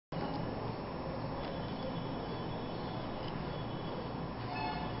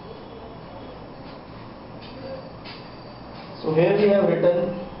So here we have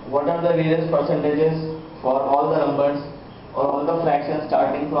written what are the various percentages for all the numbers or all the fractions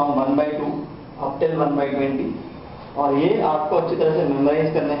starting from 1/2 up till 1/20, और ये आपको अच्छी तरह से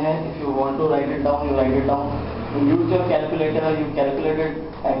memorise करने हैं. If you want to write it down, you write it down. You use your calculator, you calculate it.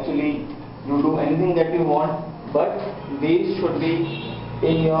 Actually, you do anything that you want, but these should be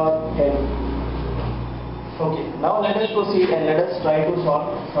in your head. Okay, now let us proceed and let us try to solve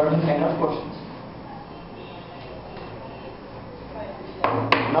certain kind of questions.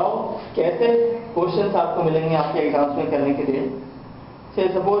 Now, कैसे questions आपको मिलेंगे आपके exams में करने के लिए? Say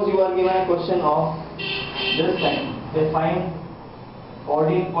suppose you are given a question of this time. They find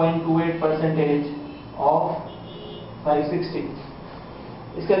 14.28% of 560.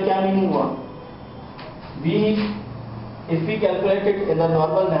 इसका क्या मीनिंग हुआ? If we calculate it in the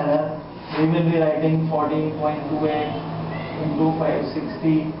normal manner, we will be writing 14.28 into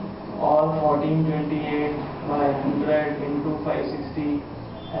 560 or 1428 by 100 into 560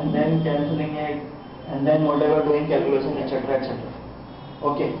 and then cancelling it and then whatever doing calculation, etc., etc.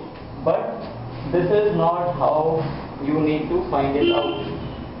 Okay, but this is not how you need to find it out.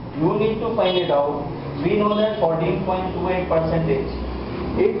 You need to find it out. We know that 14.28%,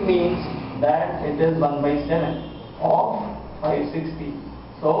 it means that it is 1/7 of 560.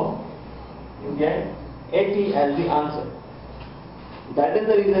 So you get 80 as the answer. That is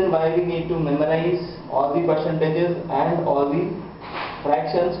the reason why we need to memorize all the percentages and all the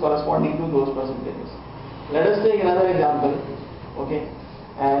fractions corresponding to those percentages. Let us take another example. Okay,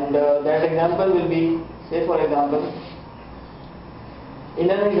 and that example will be, say for example, in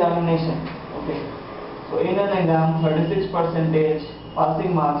an examination. Okay, so in an exam 36%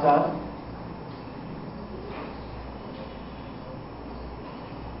 passing marks are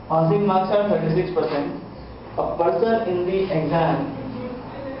 36%. A person in the exam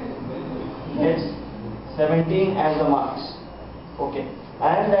gets 17 as the marks. Okay,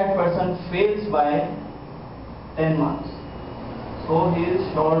 and that person fails by 10 marks. So he is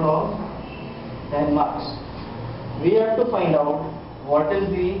short of 10 marks. We have to find out what is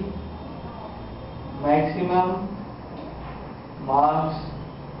the maximum marks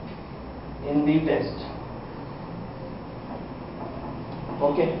in the test.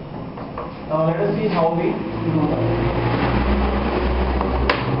 Okay, now let us see how we do that.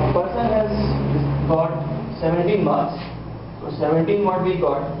 A person has got 17 marks. So 17 what we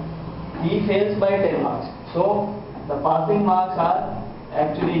got, he fails by 10 marks. So the passing marks are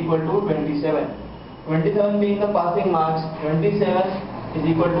actually equal to 27. 27 being the passing marks, 27 is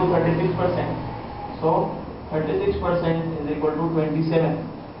equal to 36%. So 36% is equal to 27.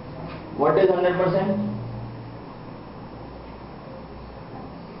 What is 100%?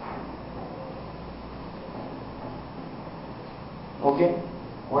 Okay,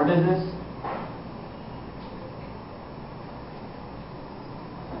 what is this?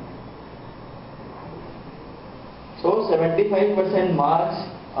 So 75% marks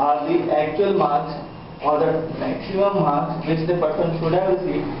are the actual marks or the maximum marks which the person should have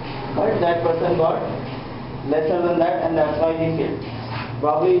received, but that person got lesser than that and that's why he failed.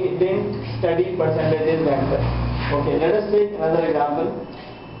 Probably he didn't study percentages back then. Okay, let us take another example.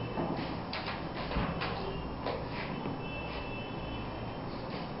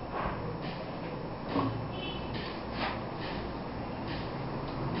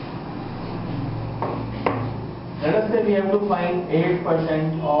 Let us say we have to find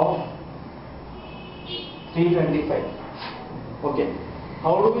 8% of 325. Okay,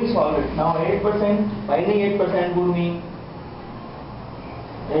 how do we solve it? Now 8%, finding 8% would mean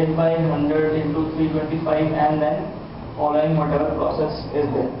 8 by 100 into 325 and then following whatever process is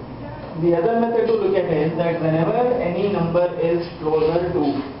there. The other method to look at is that whenever any number is closer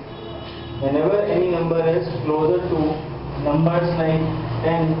to numbers like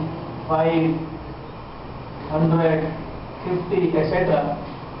 10, 5, 100, 50, etc.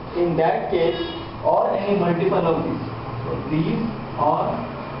 in that case, or any multiple of these. So these or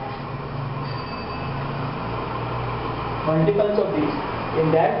multiples of these.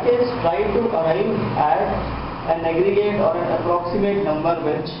 In that case, try to arrive at an aggregate or an approximate number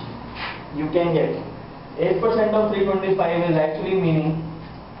which you can get. 8% of 325 is actually meaning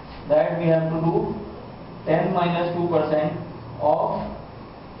that we have to do 10 minus 2% of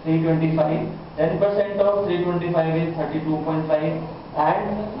 325. 10% of 325 is 32.5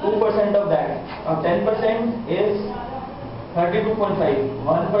 and 2% of that. Now 10% is 32.5.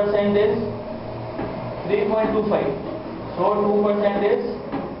 1% is 3.25. So 2% is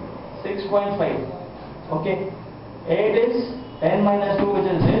 6.5. Okay. 8 is 10 minus 2, which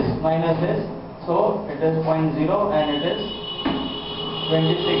is this, minus this. So it is 0.0 and it is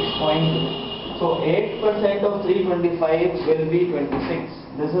 26.2. So 8% of 325 will be 26.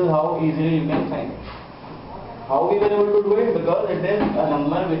 This is how easily you can find it. How we were able to do it? Because it is a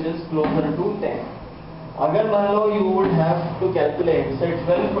number which is closer to 10. अगर मान लो you would have to calculate say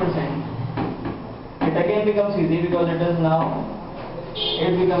 12%, it again becomes easy because it becomes now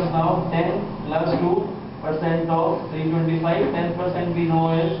 10 plus 2% of 325. 10% we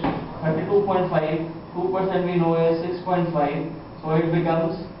know is 32.5. 2% we know is 6.5. So it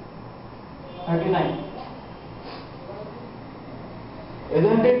becomes 39.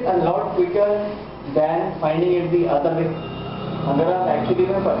 Isn't it a lot quicker than finding it the other way? अगर आप actually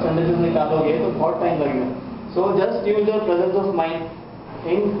में percentages निकालोगे तो बहुत time लगेगा. So just use your presence of mind.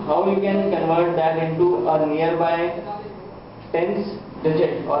 Think how you can convert that into a nearby tens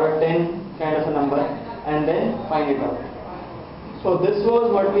digit or a 10 kind of a number and then find it out. So this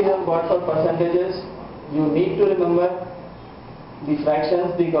was what we have got for percentages. You need to remember the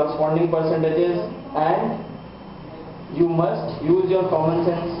fractions, the corresponding percentages, and you must use your common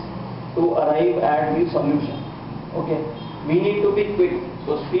sense to arrive at the solution. Okay, we need to be quick,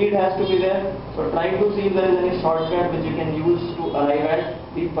 so speed has to be there. So try to see if there is any shortcut which you can use to arrive at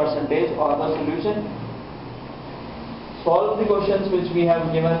the percentage or the solution. Solve the questions which we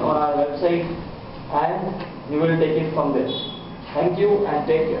have given on our website and you will take it from there. Thank you and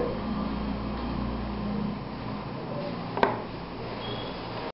take care.